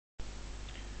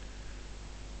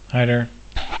Hi there.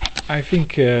 I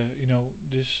think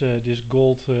this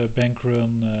gold bank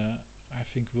run. I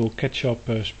think will catch up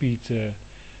speed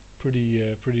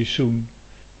pretty soon.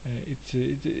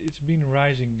 It's been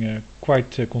rising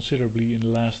quite considerably in the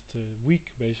last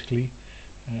week. Basically,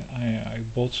 I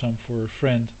bought some for a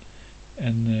friend,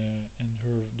 and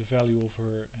the value of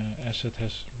her asset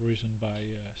has risen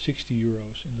by 60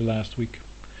 euros in the last week,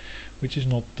 which is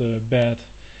not bad.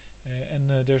 And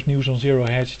there's news on Zero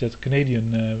Hedge that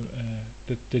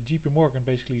that the JP Morgan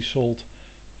basically sold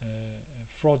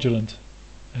fraudulent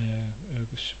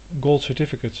gold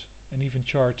certificates and even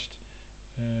charged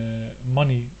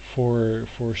money for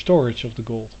storage of the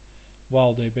gold,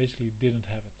 while they basically didn't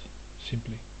have it.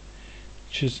 Simply,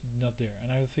 it's just not there.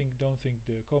 And I don't think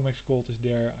the COMEX gold is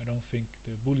there. I don't think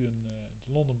the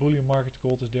London bullion market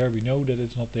gold is there. We know that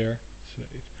it's not there.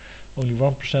 It's only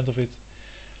 1% of it.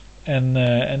 And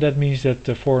that means that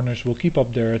the foreigners will keep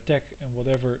up their attack, and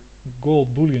whatever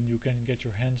gold bullion you can get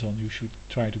your hands on, you should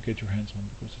try to get your hands on,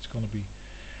 because the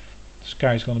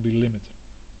sky is going to be the limit.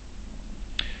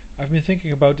 I've been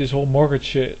thinking about this whole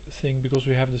mortgage thing because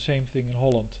we have the same thing in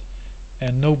Holland,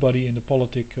 and nobody in the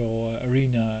political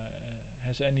arena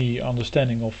has any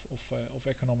understanding of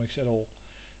economics at all.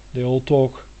 They all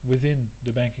talk within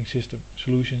the banking system,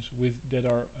 solutions that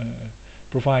are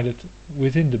provided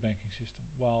within the banking system,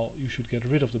 while you should get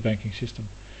rid of the banking system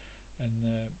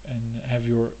and have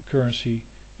your currency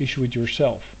issue it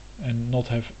yourself and not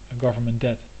have a government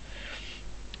debt.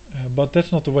 But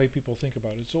that's not the way people think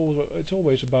about it. It's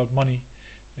always about money.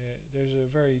 There's a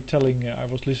very telling. I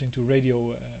was listening to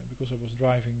radio because I was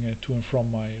driving to and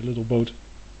from my little boat.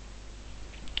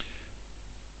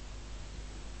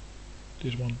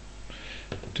 This one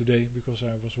today, because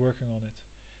I was working on it,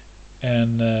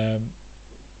 and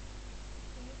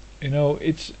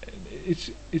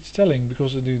it's telling,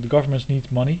 because the governments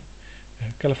need money.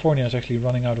 California is actually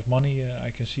running out of money. I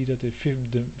can see that the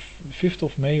 5th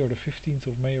of May or the 15th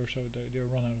of May or so, they're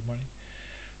run out of money.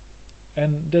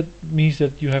 And that means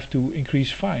that you have to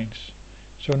increase fines.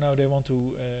 So now they want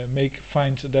to make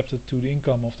fines adapted to the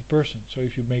income of the person. So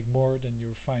if you make more, then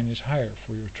your fine is higher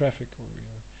for your traffic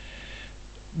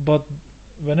But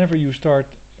whenever you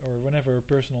start, or whenever a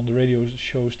person on the radio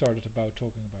show started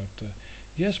talking about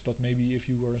yes, but maybe if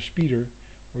you are a speeder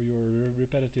or you're a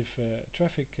repetitive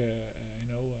traffic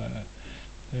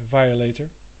violator,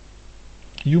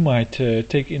 you might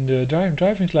take in the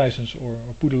driving license or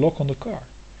put a lock on the car.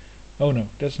 Oh no,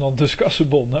 that's not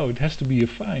discussable. No, it has to be a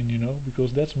fine,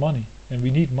 because that's money, and we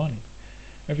need money.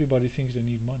 Everybody thinks they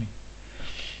need money.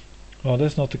 Well,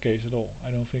 that's not the case at all.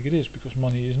 I don't think it is, because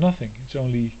money is nothing. It's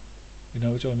only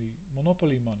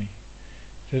monopoly money.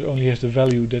 It only has the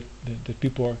value that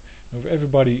people are. If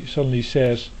everybody suddenly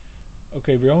says,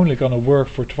 okay, we're only going to work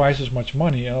for twice as much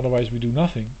money, and otherwise we do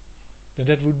nothing, then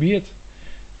that would be it.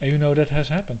 And that has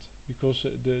happened, because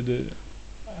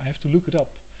I have to look it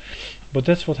up, but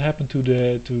that's what happened to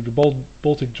the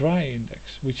Baltic Dry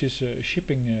Index, which is a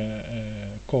shipping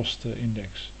cost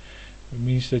index. It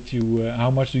means that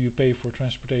how much do you pay for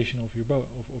transportation of your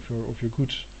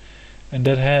goods, and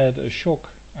that had a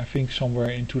shock, I think somewhere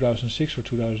in 2006 or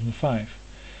 2005,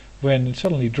 when it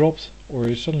suddenly dropped, or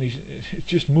it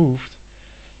just moved,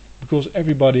 because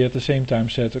everybody at the same time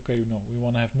said, okay, no, we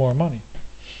want to have more money.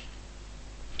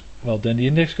 Well, then the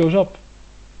index goes up.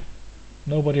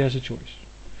 Nobody has a choice.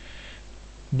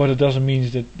 But it doesn't mean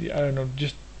that,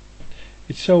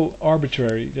 it's so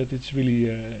arbitrary that it's really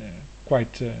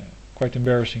quite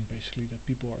embarrassing, basically, that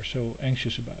people are so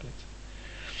anxious about it.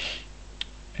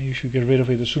 And you should get rid of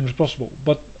it as soon as possible.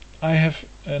 But I have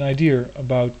an idea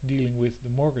about dealing with the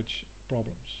mortgage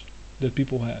problems that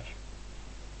people have.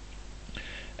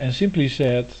 And simply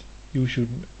said,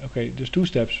 there's two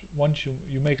steps. Once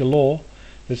you make a law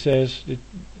that says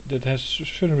that has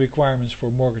certain requirements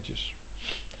for mortgages.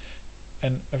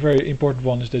 And a very important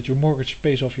one is that your mortgage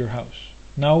pays off your house.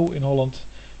 Now in Holland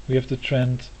we have the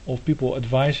trend of people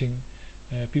advising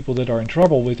people that are in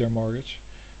trouble with their mortgage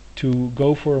to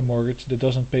go for a mortgage that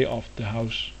doesn't pay off the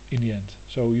house in the end.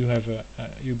 So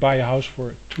you buy a house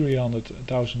for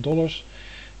 $300,000,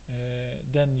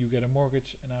 then you get a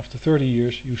mortgage, and after 30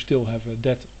 years you still have a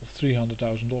debt of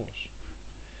 $300,000.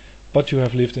 But you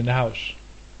have lived in the house.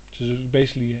 So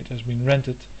basically it has been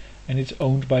rented and it's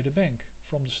owned by the bank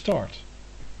from the start.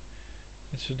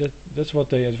 And so that's what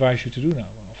they advise you to do now.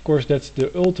 Of course, that's the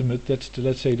ultimate.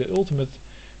 Let's say the ultimate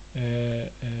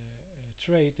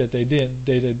trade that they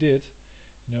did.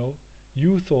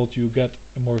 You thought you got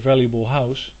a more valuable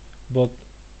house, but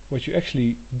what you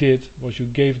actually did was you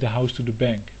gave the house to the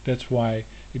bank. That's why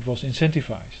it was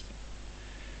incentivized.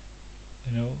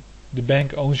 The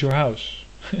bank owns your house.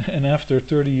 and after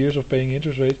 30 years of paying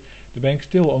interest rates, the bank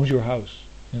still owns your house.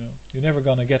 You're never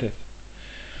gonna get it.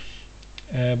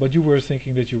 But you were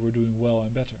thinking that you were doing well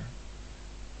and better.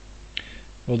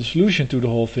 Well, the solution to the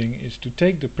whole thing is to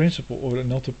take the principal, or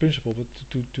not the principal, but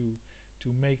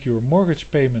to make your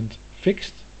mortgage payment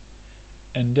fixed,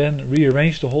 and then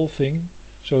rearrange the whole thing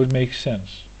so it makes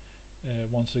sense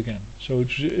once again. So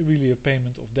it's really a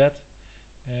payment of debt,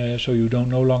 so you don't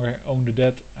no longer own the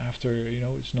debt after,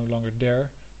 it's no longer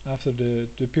there after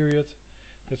the period.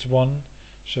 That's one.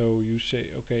 So you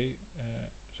say, okay,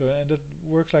 and that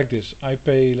works like this. I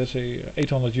pay, let's say,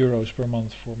 800 euros per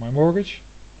month for my mortgage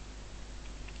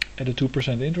at a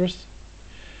 2% interest.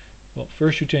 Well,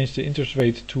 first you change the interest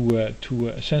rate to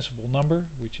a sensible number,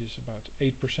 which is about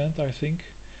 8%, I think.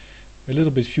 A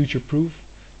little bit future-proof,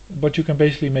 but you can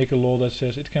basically make a law that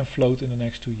says it can float in the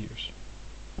next 2 years.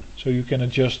 So you can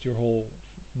adjust your whole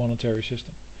monetary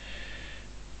system.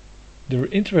 The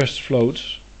interest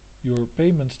floats, your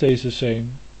payment stays the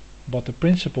same, but the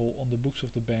principal on the books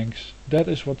of the banks, that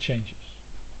is what changes.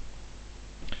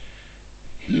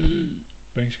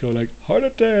 Banks go like, heart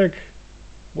attack!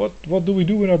 What do we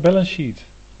do with our balance sheet?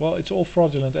 Well, it's all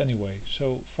fraudulent anyway,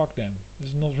 so fuck them.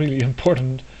 It's not really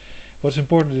important. What's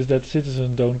important is that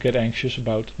citizens don't get anxious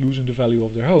about losing the value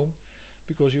of their home,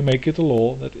 because you make it a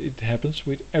law that it happens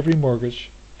with every mortgage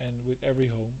and with every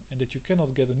home, and that you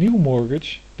cannot get a new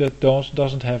mortgage that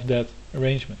doesn't have that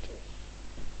arrangement.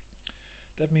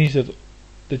 That means that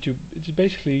it's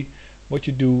basically what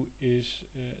you do is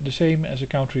the same as a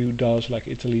country does, like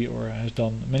Italy, or has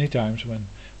done many times.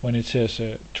 When it says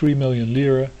 3 million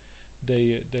lira,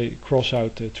 they cross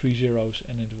out 3 zeros,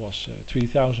 and it was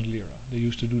 3,000 lira. They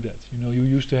used to do that. You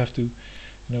used to have to,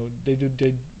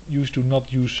 they used to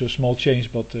not use small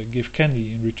change, but give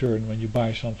candy in return when you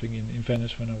buy something in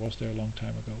Venice, when I was there a long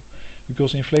time ago,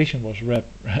 because inflation was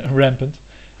rampant,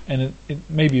 and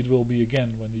maybe it will be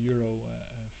again when the euro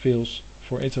fails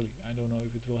for Italy. I don't know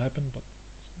if it will happen, but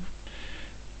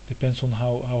depends on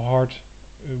how hard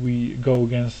we go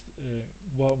against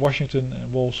Washington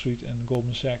and Wall Street and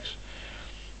Goldman Sachs.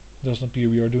 Doesn't appear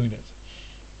we are doing that.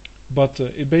 But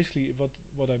it basically,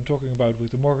 what I'm talking about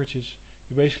with the mortgages,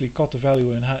 you basically cut the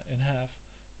value in half,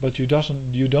 but you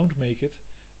don't make it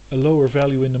a lower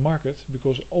value in the market,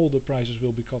 because all the prices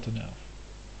will be cut in half.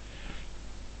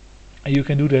 And you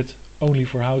can do that only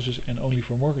for houses and only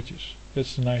for mortgages.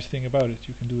 That's the nice thing about it.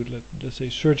 You can do it, let's say,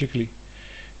 surgically.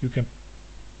 You can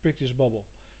prick this bubble.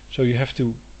 So you have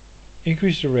to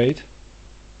increase the rate,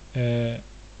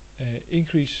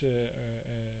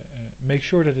 make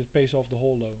sure that it pays off the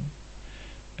whole loan,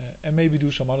 and maybe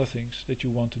do some other things that you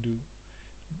want to do,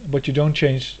 but you don't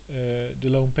change the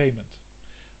loan payment.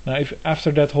 Now, if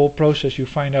after that whole process you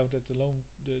find out that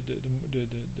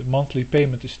the monthly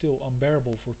payment is still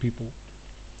unbearable for people,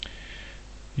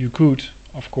 you could,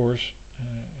 of course,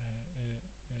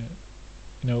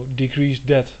 decrease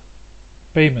that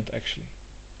payment actually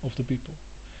of the people.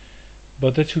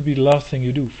 But that should be the last thing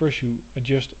you do. First you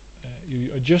adjust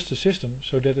the system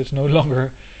so that it's no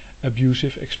longer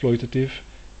abusive, exploitative,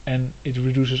 and it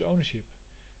reduces ownership.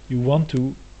 If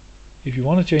you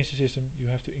want to change the system, you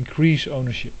have to increase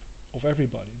ownership of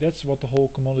everybody. That's what the whole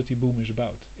commodity boom is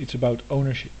about. It's about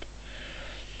ownership.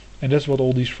 And that's what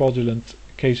all these fraudulent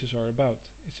cases are about.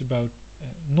 It's about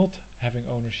not having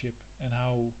ownership, and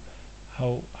how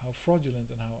fraudulent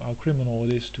and how criminal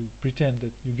it is to pretend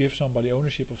that you give somebody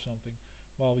ownership of something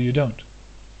while you don't.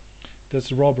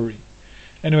 That's robbery.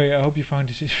 Anyway, I hope you found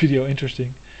this video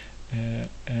interesting,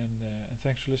 and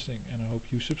thanks for listening, and I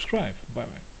hope you subscribe. Bye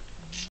bye.